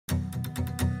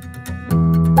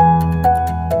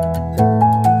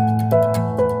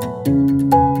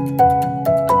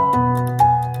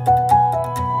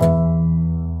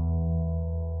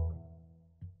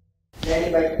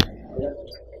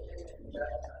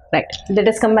Right, let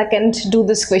us come back and do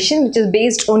this question, which is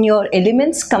based on your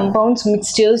elements, compounds,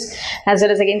 mixtures, as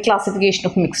well as again classification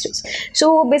of mixtures.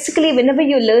 So basically, whenever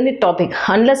you learn a topic,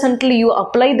 unless until you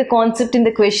apply the concept in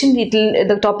the question,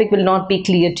 the topic will not be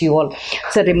clear to you all.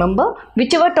 So remember,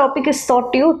 whichever topic is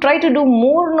taught to you, try to do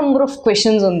more number of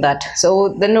questions on that.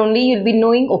 So then only you'll be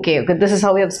knowing, okay, this is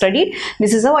how I have studied,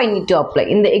 this is how I need to apply.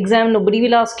 In the exam, nobody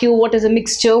will ask you what is a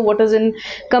mixture, what is a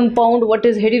compound, what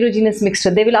is heterogeneous mixture.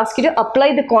 They will ask you to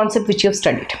apply the concept which you have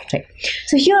studied. Right.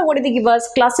 So here what do they give us?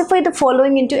 Classify the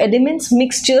following into elements,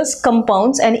 mixtures,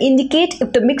 compounds, and indicate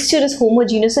if the mixture is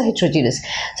homogeneous or heterogeneous.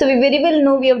 So we very well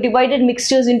know we have divided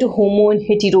mixtures into homo and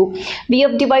hetero. We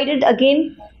have divided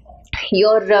again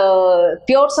your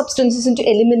pure substances into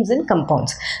elements and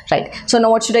compounds, right? So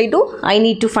now what should I do? I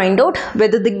need to find out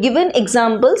whether the given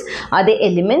examples are they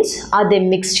elements, are they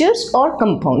mixtures or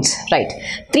compounds, right?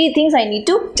 Three things I need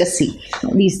to just see,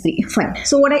 these three. Fine.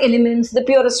 So what are elements? The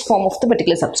purest form of the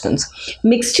particular substance.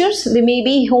 Mixtures, they may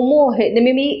be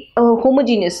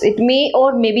homogeneous, it may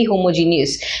or may be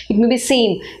homogeneous, it may be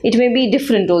same, it may be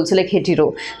different also, like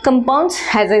hetero. Compounds,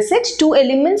 as I said, two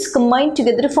elements combined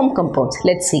together to form compounds.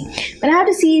 Let's see. When I have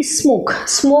to see smoke,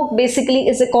 smoke basically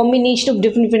is a combination of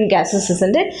different gases,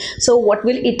 isn't it? So what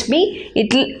will it be?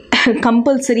 It will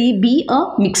compulsory be a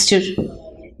mixture.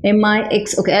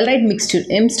 M-I-X, okay, I'll write mixture.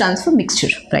 M stands for mixture,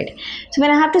 right? So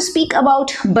when I have to speak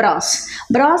about brass,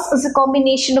 brass is a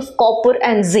combination of copper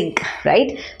and zinc,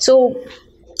 right? So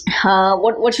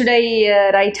what should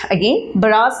I write again?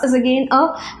 Brass is again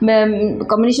a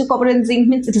combination of copper and zinc,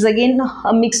 means it is again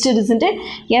a mixture, isn't it?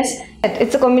 Yes,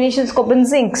 it's a combination of copper and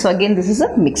zinc. So again this is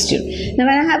a mixture. Now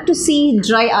when I have to see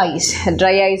dry ice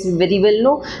we very well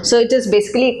know. So it is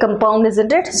basically a compound,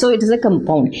 isn't it? So it is a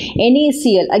compound.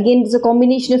 NaCl, again it is a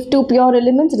combination of two pure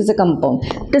elements, it is a compound.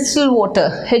 Distilled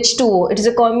water, H2O, it is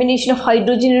a combination of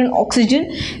hydrogen and oxygen,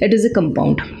 it is a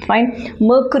compound. Fine.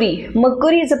 Mercury,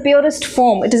 mercury is the purest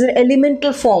form, it is an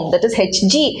elemental form, that is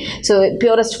Hg. So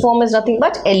purest form is nothing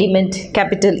but element,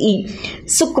 capital E.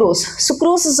 Sucrose,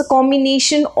 sucrose is a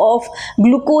combination of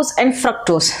glucose and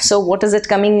fructose. So what is it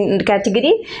coming in the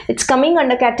category? It's coming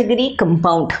under category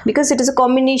compound because it is a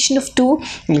combination of two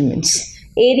elements.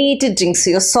 Aerated drinks,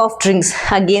 your soft drinks,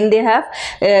 again they have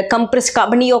compressed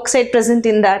carbon dioxide present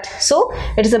in that, so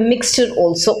it is a mixture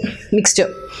also,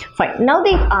 mixture. Fine. Now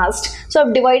they've asked, so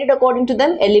I've divided according to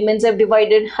them, elements I've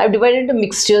divided into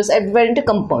mixtures, I've divided into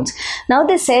compounds. Now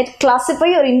they said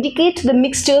classify or indicate the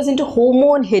mixtures into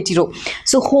homo and hetero.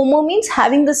 So homo means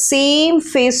having the same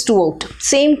phase throughout,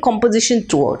 same composition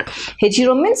throughout.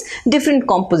 Hetero means different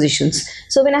compositions.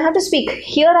 So when I have to speak,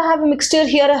 here I have a mixture,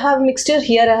 here I have a mixture,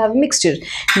 here I have a mixture.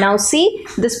 Now see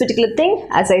this particular thing,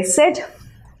 as I said,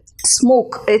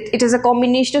 smoke, it is a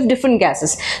combination of different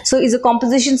gases. So is the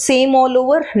composition same all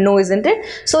over? No, isn't it?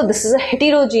 So this is a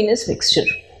heterogeneous mixture.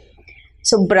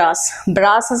 So brass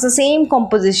has the same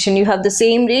composition, you have the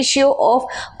same ratio of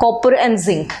copper and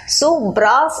zinc. So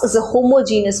brass is a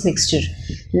homogeneous mixture.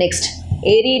 Next,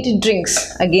 aerated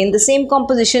drinks, again the same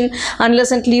composition,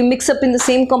 unless until you mix up in the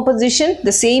same composition,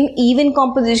 the same even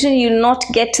composition, you will not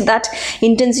get that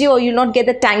intensity or you will not get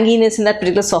the tanginess in that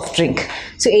particular soft drink.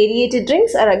 So aerated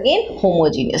drinks are again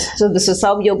homogeneous. So this is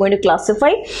how you are going to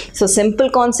classify. So simple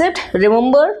concept,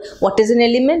 remember what is an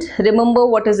element, remember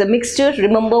what is a mixture,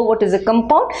 remember what is a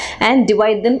compound, and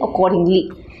divide them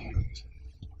accordingly.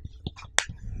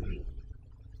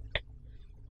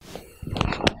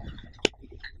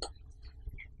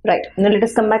 Right, now let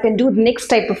us come back and do the next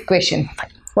type of question.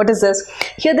 What is this?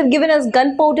 Here they've given us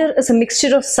gunpowder is a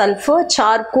mixture of sulfur,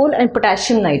 charcoal and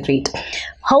potassium nitrate.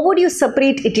 How would you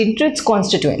separate it into its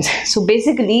constituents? So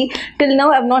basically, till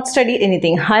now I have not studied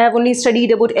anything. I have only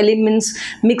studied about elements,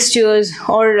 mixtures,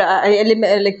 or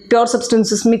like pure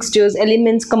substances, mixtures,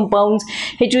 elements, compounds,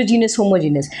 heterogeneous,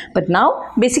 homogeneous. But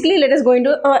now, basically, let us go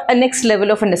into a next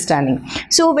level of understanding.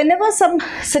 So whenever some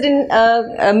certain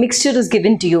mixture is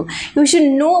given to you, you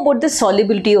should know about the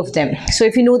solubility of them. So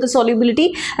if you know the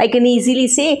solubility, I can easily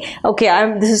say,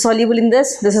 okay, this is soluble in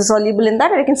this is soluble in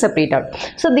that, and I can separate out.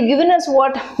 So they've given us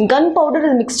what? Gunpowder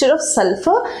is a mixture of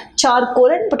sulfur, charcoal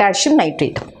and potassium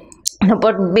nitrate.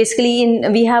 But basically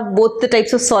we have both the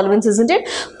types of solvents, isn't it?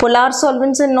 Polar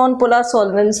solvents and non-polar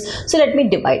solvents. So let me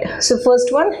divide. So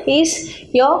first one is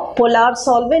your polar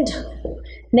solvent.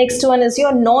 Next one is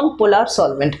your non-polar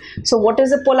solvent. So what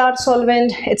is a polar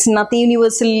solvent? It's nothing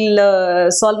universal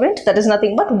solvent, that is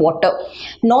nothing but water.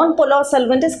 Non-polar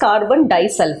solvent is carbon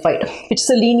disulfide, which is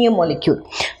a linear molecule.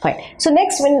 Fine. So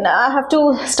next, when I have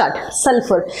to start,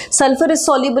 sulfur. Sulfur is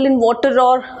soluble in water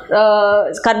or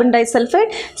carbon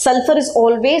disulfide. Sulfur is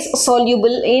always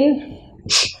soluble in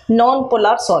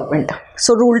non-polar solvent.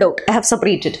 So ruled out, I have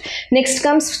separated. Next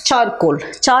comes charcoal.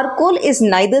 Charcoal is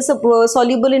neither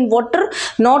soluble in water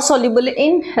nor soluble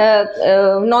in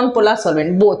non-polar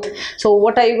solvent, both. So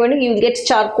what are you going to, you will get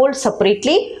charcoal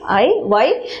separately.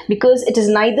 Why? Because it is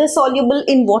neither soluble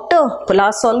in water,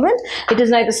 polar solvent, it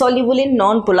is neither soluble in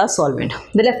non-polar solvent.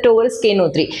 The leftover is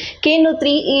KNO3.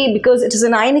 KNO3, because it is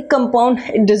an ionic compound,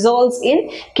 it dissolves in,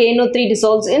 KNO3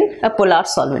 dissolves in a polar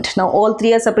solvent. Now all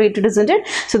three are separated, isn't it?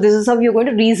 So this is how you are going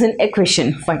to reason a question.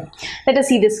 Fine. Let us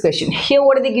see this question. Here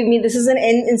what do they give me? This is an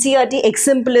NCERT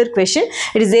exemplar question.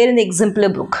 It is there in the exemplar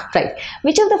book. Right.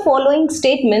 Which of the following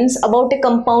statements about a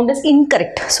compound is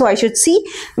incorrect? So I should see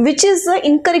which is the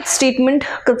incorrect statement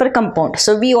for a compound.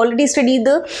 So we already studied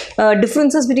the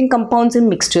differences between compounds and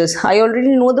mixtures. I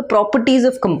already know the properties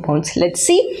of compounds. Let's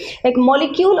see. A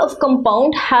molecule of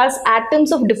compound has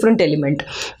atoms of different element.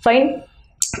 Fine.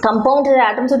 Compound has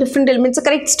atoms of different elements, a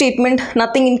correct statement,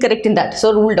 nothing incorrect in that,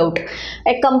 so ruled out.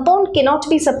 A compound cannot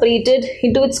be separated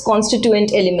into its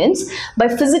constituent elements by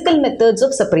physical methods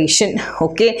of separation.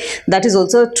 Okay, that is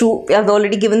also true. I have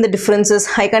already given the differences.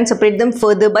 I can separate them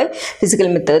further by physical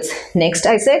methods. Next,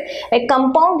 I said a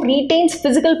compound retains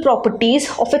physical properties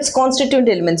of its constituent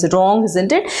elements. Wrong,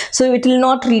 isn't it? So it will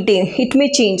not retain, it may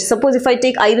change. Suppose if I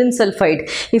take iron sulfide,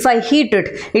 if I heat it,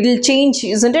 it will change,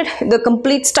 isn't it? The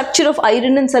complete structure of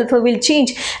iron and sulfur will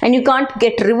change and you can't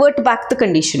revert back the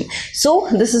condition. So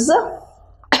this is a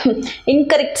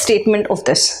incorrect statement of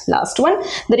this. Last one,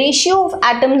 the ratio of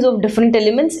atoms of different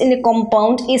elements in a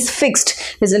compound is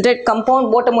fixed, isn't it?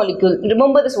 Compound, water molecule,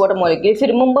 remember this water molecule. If you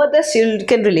remember this, you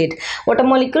can relate. Water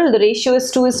molecule, the ratio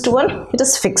is 2:1, it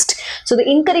is fixed. So the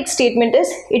incorrect statement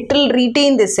is it will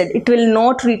retain this set, it will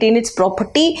not retain its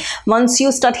property once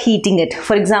you start heating it.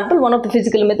 For example, one of the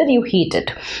physical method, you heat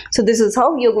it. So this is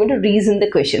how you're going to reason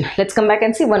the question. Let's come back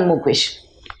and see one more question.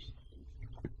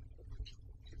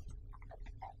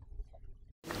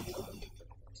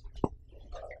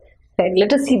 Right,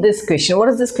 let us see this question. What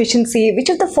does this question say? Which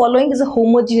of the following is a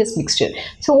homogeneous mixture?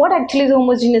 So what actually is a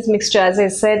homogeneous mixture? As I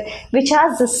said, which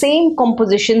has the same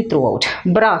composition throughout.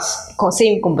 Brass,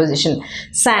 same composition.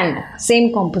 Sand,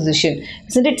 same composition.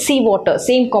 Isn't it? Seawater,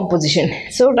 same composition.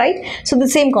 So right, so the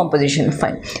same composition.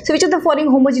 Fine. So which of the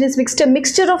following homogeneous mixture?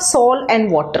 Mixture of salt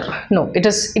and water. No, it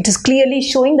is clearly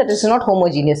showing that it is not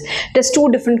homogeneous. It has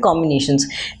two different combinations.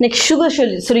 Next, sugar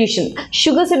solution.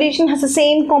 Sugar solution has the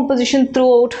same composition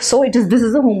throughout. So this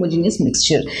is a homogeneous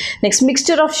mixture. Next,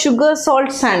 mixture of sugar, salt,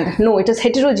 sand. No, it is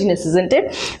heterogeneous, isn't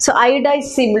it? So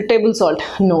iodized table salt.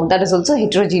 No, that is also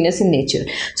heterogeneous in nature.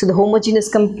 So the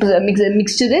homogeneous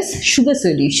mixture is sugar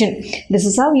solution. This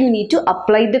is how you need to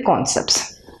apply the concepts.